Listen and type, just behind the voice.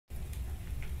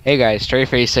Hey guys,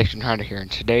 Strayface Section Hunter here, and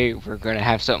today we're gonna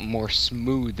have something more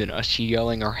smooth than us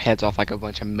yelling our heads off like a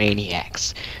bunch of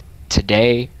maniacs.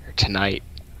 Today, or tonight,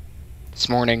 this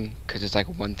morning, because it's like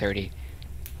 1:30,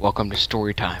 welcome to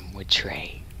story time with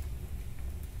Trey.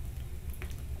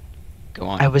 Go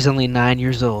I on. was only 9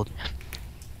 years old.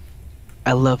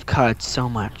 I loved COD so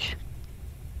much.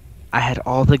 I had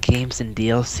all the games and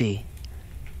DLC.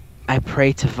 I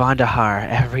prayed to Vandahar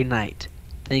every night,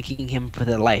 thanking him for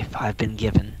the life I've been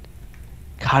given.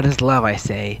 COD is love, I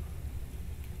say.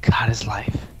 COD is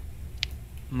life.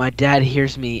 My dad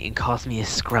hears me and calls me a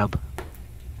scrub.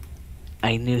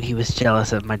 I knew he was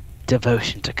jealous of my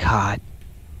devotion to COD.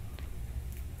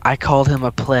 I called him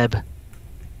a pleb.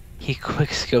 He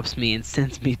quickscopes me and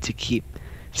sends me to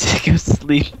go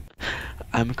sleep.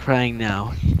 I'm crying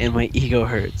now, and my ego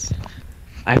hurts.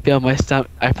 I feel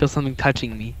something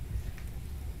touching me.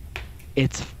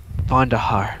 It's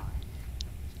Vandahar.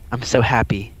 I'm so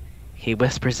happy. He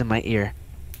whispers in my ear,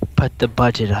 "Put the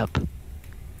budget up."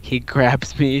 He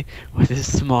grabs me with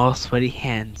his small, sweaty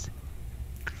hands,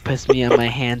 puts me on my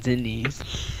hands and knees.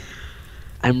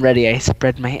 I'm ready. I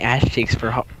spread my ass cheeks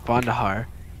for Vandahar.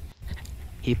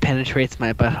 He penetrates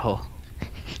my butthole.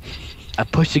 I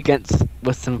push against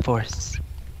with some force.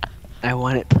 I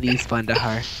want it, please,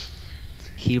 Vandahar.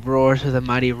 He roars with a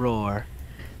mighty roar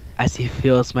as he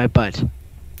fills my butt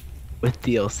with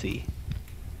DLC.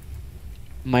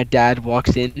 My dad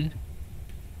walks in.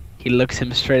 He looks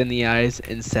him straight in the eyes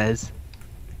and says,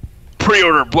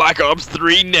 Pre-order Black Ops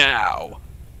 3 now!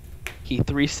 he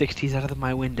 360s out of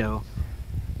my window.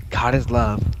 COD is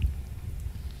love.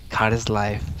 COD is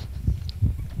life.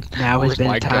 Now has Where's been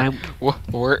my gun? time.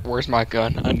 Where's my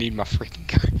gun? I need my freaking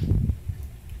gun.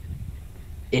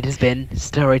 It has been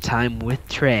story time with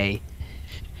Trey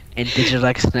and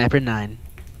DigitalxSniper 9.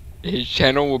 His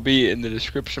channel will be in the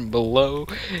description below.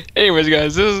 Anyways,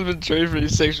 guys, this has been Trey for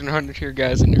Section 100 here,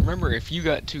 guys. And remember, if you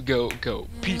got to go, go.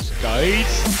 Peace,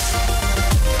 guys.